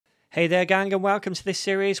Hey there gang, and welcome to this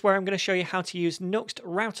series where I'm going to show you how to use Nuxt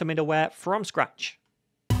router middleware from scratch.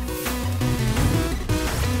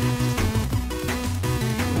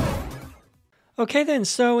 Okay then,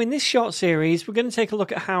 so in this short series we're going to take a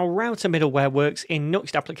look at how router middleware works in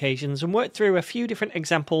Nuxt applications and work through a few different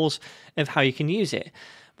examples of how you can use it.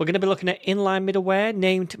 We're going to be looking at inline middleware,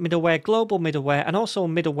 named middleware, global middleware, and also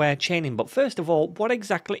middleware chaining. But first of all, what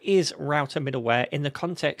exactly is router middleware in the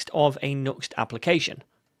context of a Nuxt application?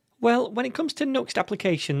 Well, when it comes to Nuxt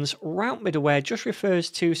applications, route middleware just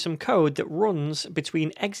refers to some code that runs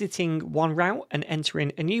between exiting one route and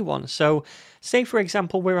entering a new one. So, say for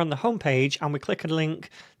example, we're on the home page and we click a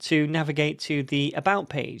link to navigate to the About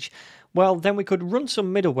page. Well, then we could run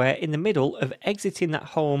some middleware in the middle of exiting that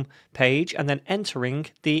home page and then entering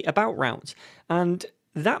the About route. And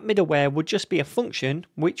that middleware would just be a function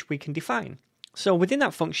which we can define. So within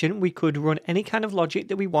that function, we could run any kind of logic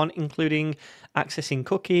that we want, including accessing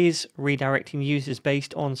cookies, redirecting users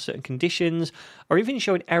based on certain conditions, or even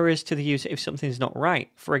showing errors to the user if something's not right.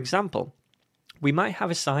 For example, we might have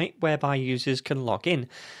a site whereby users can log in,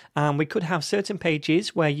 and we could have certain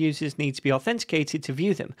pages where users need to be authenticated to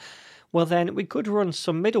view them. Well then, we could run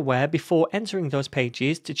some middleware before entering those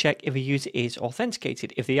pages to check if a user is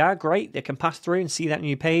authenticated. If they are, great, they can pass through and see that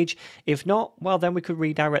new page. If not, well then we could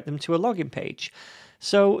redirect them to a login page.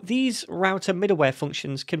 So these router middleware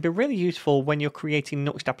functions can be really useful when you're creating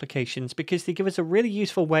Nuxt applications because they give us a really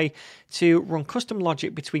useful way to run custom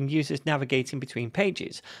logic between users navigating between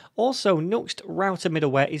pages. Also, Nuxt router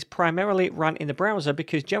middleware is primarily run in the browser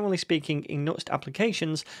because generally speaking in Nuxt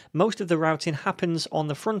applications, most of the routing happens on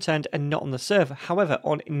the front end and not on the server. However,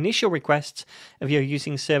 on initial requests, if you're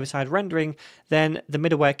using server-side rendering, then the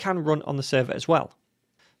middleware can run on the server as well.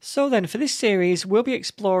 So then, for this series, we'll be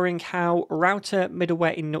exploring how router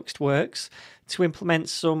middleware in Nuxt works to implement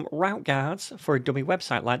some route guards for a dummy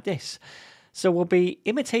website like this. So we'll be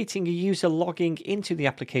imitating a user logging into the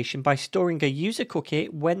application by storing a user cookie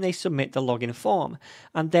when they submit the login form.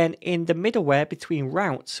 And then in the middleware between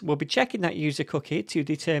routes, we'll be checking that user cookie to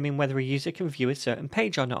determine whether a user can view a certain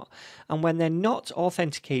page or not. And when they're not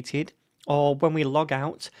authenticated, or when we log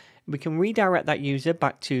out, we can redirect that user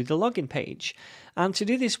back to the login page. And to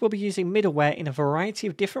do this, we'll be using middleware in a variety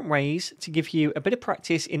of different ways to give you a bit of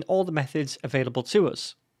practice in all the methods available to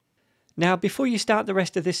us. Now, before you start the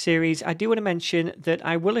rest of this series, I do want to mention that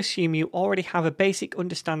I will assume you already have a basic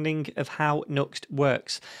understanding of how Nuxt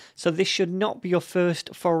works. So this should not be your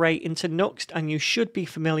first foray into Nuxt, and you should be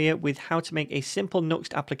familiar with how to make a simple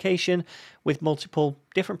Nuxt application with multiple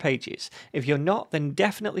different pages. If you're not, then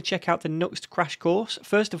definitely check out the Nuxt crash course,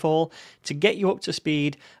 first of all, to get you up to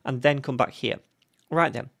speed, and then come back here.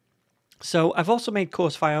 Right then. So I've also made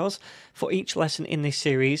course files for each lesson in this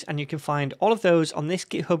series, and you can find all of those on this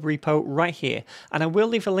GitHub repo right here. And I will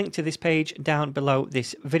leave a link to this page down below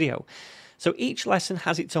this video. So each lesson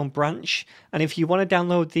has its own branch, and if you want to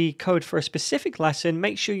download the code for a specific lesson,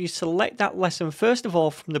 make sure you select that lesson first of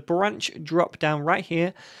all from the branch drop down right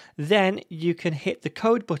here. Then you can hit the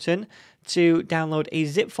code button to download a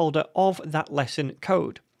zip folder of that lesson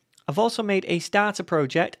code. I've also made a starter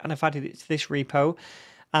project and I've added it to this repo,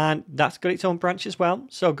 and that's got its own branch as well.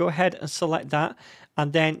 So go ahead and select that,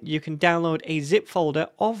 and then you can download a zip folder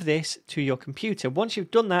of this to your computer. Once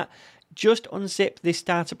you've done that, just unzip this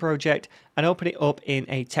starter project and open it up in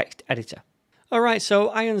a text editor. Alright, so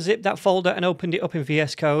I unzipped that folder and opened it up in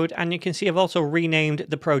VS Code, and you can see I've also renamed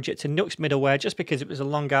the project to Nuxt Middleware just because it was a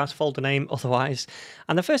long ass folder name otherwise.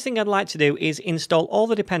 And the first thing I'd like to do is install all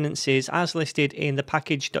the dependencies as listed in the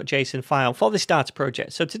package.json file for the starter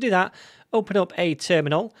project. So to do that, open up a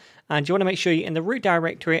terminal, and you want to make sure you're in the root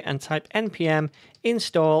directory and type npm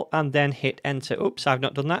install and then hit enter. Oops, I've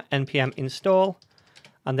not done that. Npm install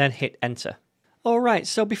and then hit enter. Alright,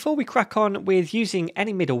 so before we crack on with using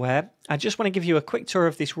any middleware, I just want to give you a quick tour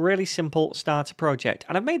of this really simple starter project.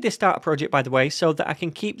 And I've made this starter project, by the way, so that I can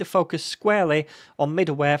keep the focus squarely on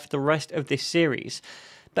middleware for the rest of this series.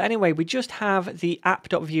 But anyway, we just have the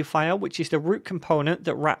app.view file, which is the root component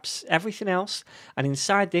that wraps everything else. And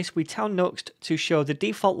inside this, we tell Nuxt to show the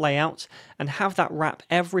default layout and have that wrap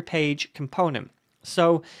every page component.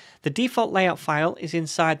 So the default layout file is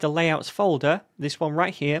inside the layouts folder, this one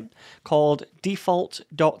right here, called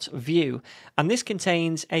default.view. And this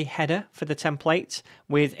contains a header for the template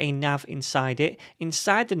with a nav inside it.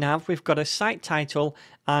 Inside the nav, we've got a site title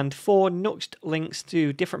and 4 Nuxt links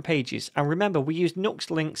to different pages. And remember, we use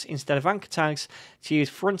Nuxt links instead of anchor tags to use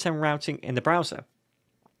front-end routing in the browser.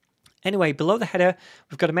 Anyway, below the header,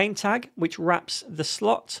 we've got a main tag, which wraps the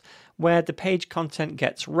slot where the page content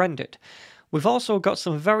gets rendered. We've also got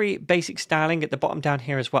some very basic styling at the bottom down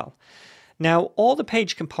here as well. Now, all the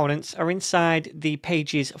page components are inside the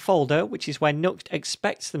pages folder, which is where Nuxt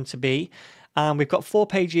expects them to be. And we've got 4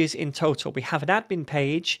 pages in total. We have an admin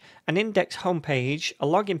page, an index homepage, a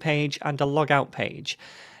login page, and a logout page.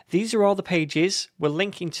 These are all the pages we're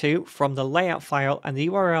linking to from the layout file, and the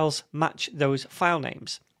URLs match those file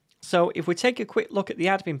names. So if we take a quick look at the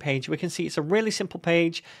admin page, we can see it's a really simple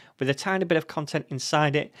page with a tiny bit of content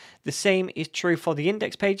inside it. The same is true for the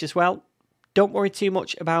index page as well. Don't worry too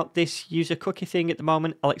much about this user cookie thing at the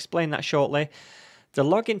moment. I'll explain that shortly. The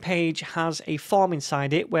login page has a form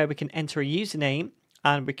inside it where we can enter a username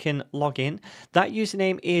and we can log in. That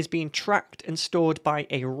username is being tracked and stored by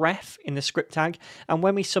a ref in the script tag. And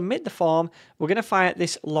when we submit the form, we're going to fire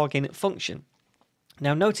this login function.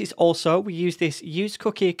 Now notice also we use this use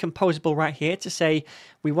cookie composable right here to say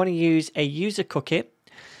we want to use a user cookie.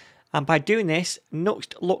 And by doing this,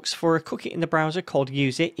 Nuxt looks for a cookie in the browser called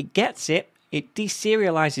user. It gets it, it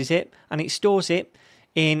deserializes it, and it stores it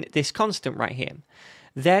in this constant right here.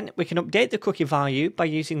 Then we can update the cookie value by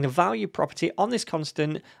using the value property on this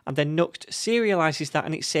constant, and then Nuxt serializes that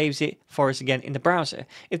and it saves it for us again in the browser.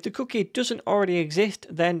 If the cookie doesn't already exist,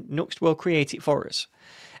 then Nuxt will create it for us.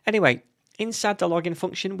 Anyway, inside the login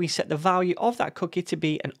function, we set the value of that cookie to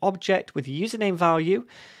be an object with a username value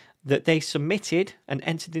that they submitted and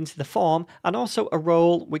entered into the form, and also a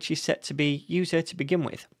role which is set to be user to begin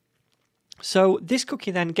with. So this cookie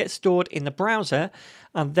then gets stored in the browser,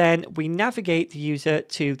 and then we navigate the user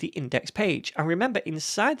to the index page. And remember,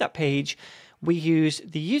 inside that page, we use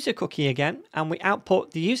the user cookie again, and we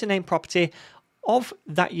output the username property of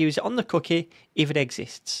that user on the cookie if it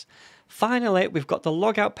exists. Finally, we've got the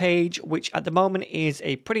logout page, which at the moment is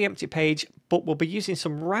a pretty empty page, but we'll be using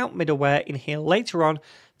some route middleware in here later on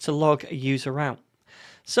to log a user out.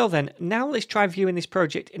 So then, now let's try viewing this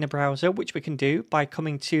project in a browser, which we can do by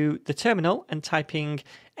coming to the terminal and typing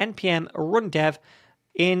npm run dev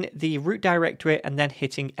in the root directory and then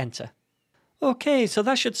hitting enter. Okay, so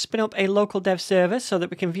that should spin up a local dev server so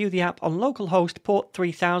that we can view the app on localhost port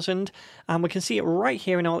 3000, and we can see it right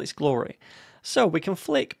here in all its glory. So we can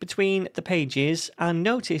flick between the pages, and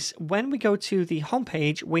notice when we go to the home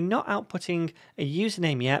page, we're not outputting a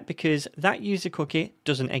username yet because that user cookie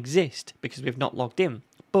doesn't exist because we've not logged in.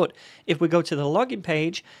 But if we go to the login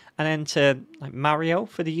page and enter like Mario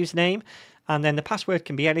for the username, and then the password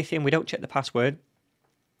can be anything, we don't check the password.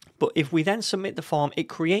 But if we then submit the form, it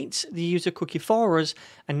creates the user cookie for us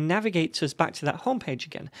and navigates us back to that home page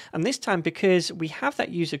again. And this time, because we have that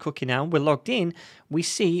user cookie now, we're logged in, we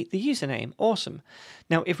see the username. Awesome.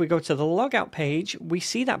 Now, if we go to the logout page, we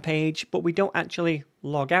see that page, but we don't actually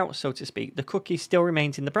log out, so to speak. The cookie still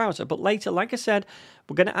remains in the browser. But later, like I said,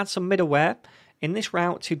 we're going to add some middleware in this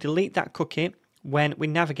route to delete that cookie when we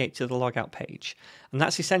navigate to the logout page. And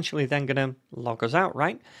that's essentially then going to log us out,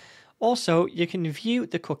 right? Also, you can view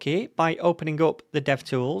the cookie by opening up the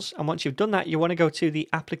DevTools, and once you've done that, you want to go to the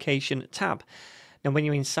Application tab. Now, when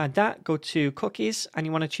you're inside that, go to Cookies, and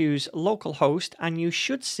you want to choose Localhost, and you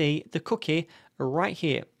should see the cookie right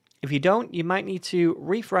here. If you don't, you might need to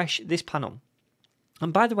refresh this panel.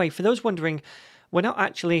 And by the way, for those wondering, we're not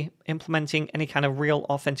actually implementing any kind of real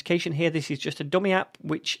authentication here. This is just a dummy app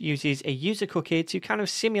which uses a user cookie to kind of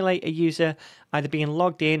simulate a user either being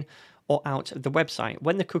logged in or out of the website.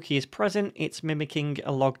 When the cookie is present, it's mimicking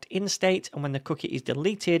a logged in state, and when the cookie is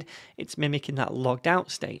deleted, it's mimicking that logged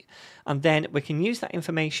out state. And then we can use that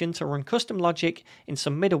information to run custom logic in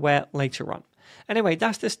some middleware later on. Anyway,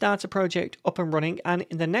 that's the starter project up and running, and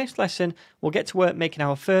in the next lesson, we'll get to work making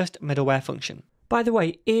our first middleware function. By the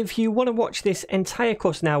way, if you want to watch this entire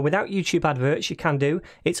course now without YouTube adverts, you can do.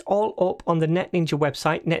 It's all up on the NetNinja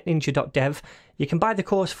website, netninja.dev. You can buy the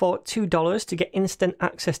course for $2 to get instant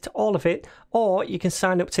access to all of it, or you can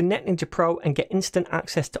sign up to NetNinja Pro and get instant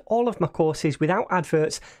access to all of my courses without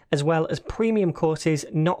adverts, as well as premium courses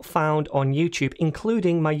not found on YouTube,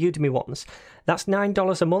 including my Udemy ones. That's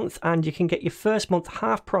 $9 a month, and you can get your first month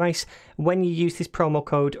half price when you use this promo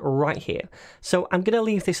code right here. So I'm going to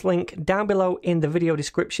leave this link down below in the video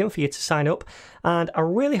description for you to sign up, and I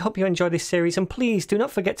really hope you enjoy this series, and please do not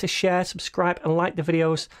forget to share, subscribe and like the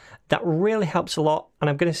videos. That really helps a lot, and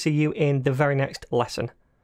I'm going to see you in the very next lesson.